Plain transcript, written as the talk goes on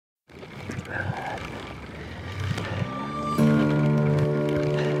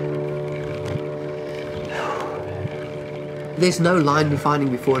There's no line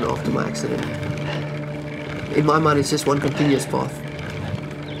defining before and after my accident. In my mind, it's just one continuous path.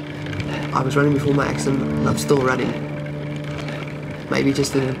 I was running before my accident, and I'm still running. Maybe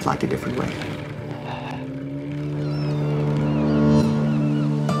just in a slightly different way.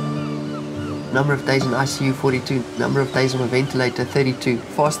 Number of days in ICU, 42. Number of days on a ventilator, 32.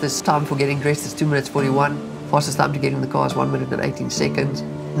 Fastest time for getting dressed is 2 minutes 41. Fastest time to get in the car is 1 minute and 18 seconds.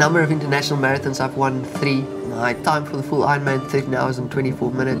 Number of international marathons, I've won 3. My time for the full Ironman, 13 hours and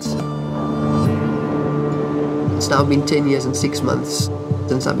 24 minutes. It's now been 10 years and 6 months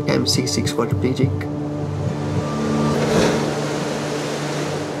since I became C6 quadriplegic.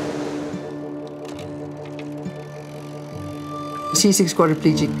 C6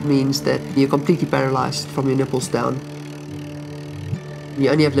 quadriplegic means that you're completely paralyzed from your nipples down. You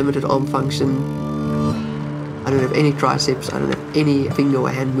only have limited arm function. I don't have any triceps, I don't have any finger or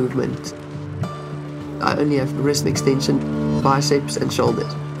hand movement. I only have wrist extension, biceps and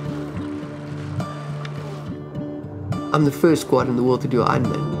shoulders. I'm the first quad in the world to do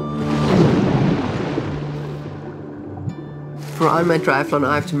Ironman. For Ironman triathlon,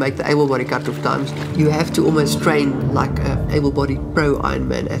 I have to make the able-bodied cut-off times. You have to almost train like an able-bodied pro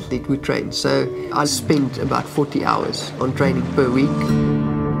Ironman athlete would train. So I spend about 40 hours on training per week.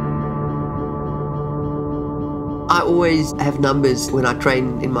 I always have numbers when I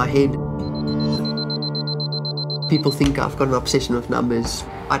train in my head. People think I've got an obsession with numbers.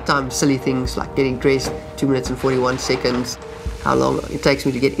 I time silly things like getting dressed, 2 minutes and 41 seconds, how long it takes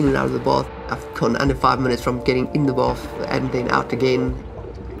me to get in and out of the bath. I've gone under 5 minutes from getting in the bath and then out again.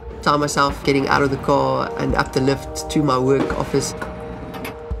 Time myself getting out of the car and up the lift to my work office.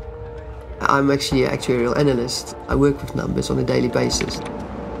 I'm actually an actuarial analyst. I work with numbers on a daily basis.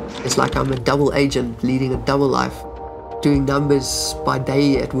 It's like I'm a double agent leading a double life, doing numbers by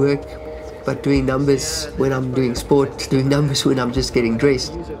day at work, but doing numbers when I'm doing sport, doing numbers when I'm just getting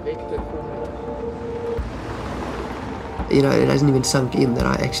dressed. You know, it hasn't even sunk in that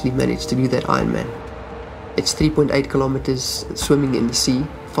I actually managed to do that Ironman. It's 3.8 kilometers swimming in the sea,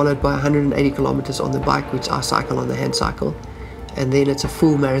 followed by 180 kilometers on the bike, which I cycle on the hand cycle. And then it's a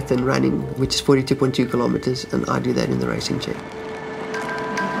full marathon running, which is 42.2 kilometers, and I do that in the racing chair.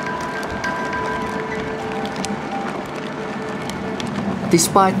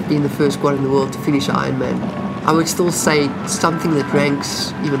 Despite being the first quad in the world to finish Ironman, I would still say something that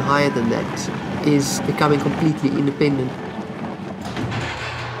ranks even higher than that is becoming completely independent.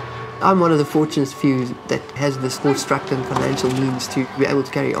 I'm one of the fortunate few that has the sports structure and financial means to be able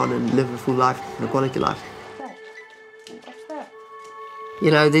to carry on and live a full life, a quality life.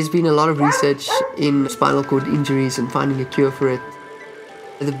 You know, there's been a lot of research in spinal cord injuries and finding a cure for it.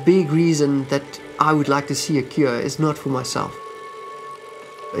 The big reason that I would like to see a cure is not for myself.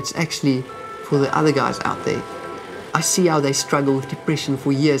 It's actually for the other guys out there. I see how they struggle with depression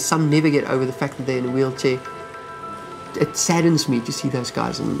for years. Some never get over the fact that they're in a wheelchair. It saddens me to see those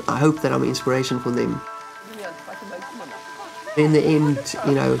guys, and I hope that I'm an inspiration for them. In the end,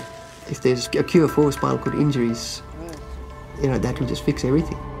 you know, if there's a cure for spinal cord injuries, you know, that will just fix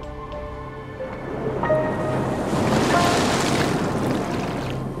everything.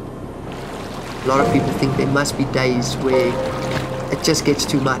 A lot of people think there must be days where it just gets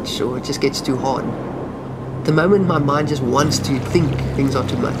too much or it just gets too hard. The moment my mind just wants to think things are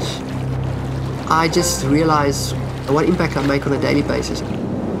too much, I just realize what impact I make on a daily basis.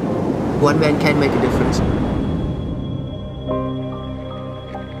 One man can make a difference.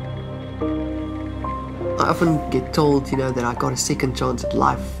 I often get told, you know, that I got a second chance at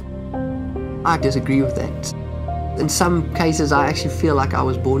life. I disagree with that. In some cases, I actually feel like I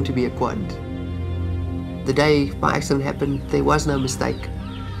was born to be a quad. The day my accident happened, there was no mistake.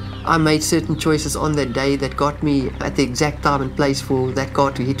 I made certain choices on that day that got me at the exact time and place for that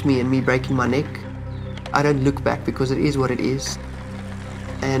car to hit me and me breaking my neck. I don't look back because it is what it is.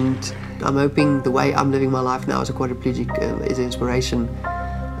 And I'm hoping the way I'm living my life now as a quadriplegic is an inspiration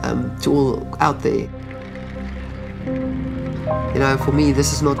to all out there. You know, for me,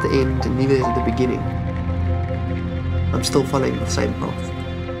 this is not the end and neither is it the beginning. I'm still following the same path.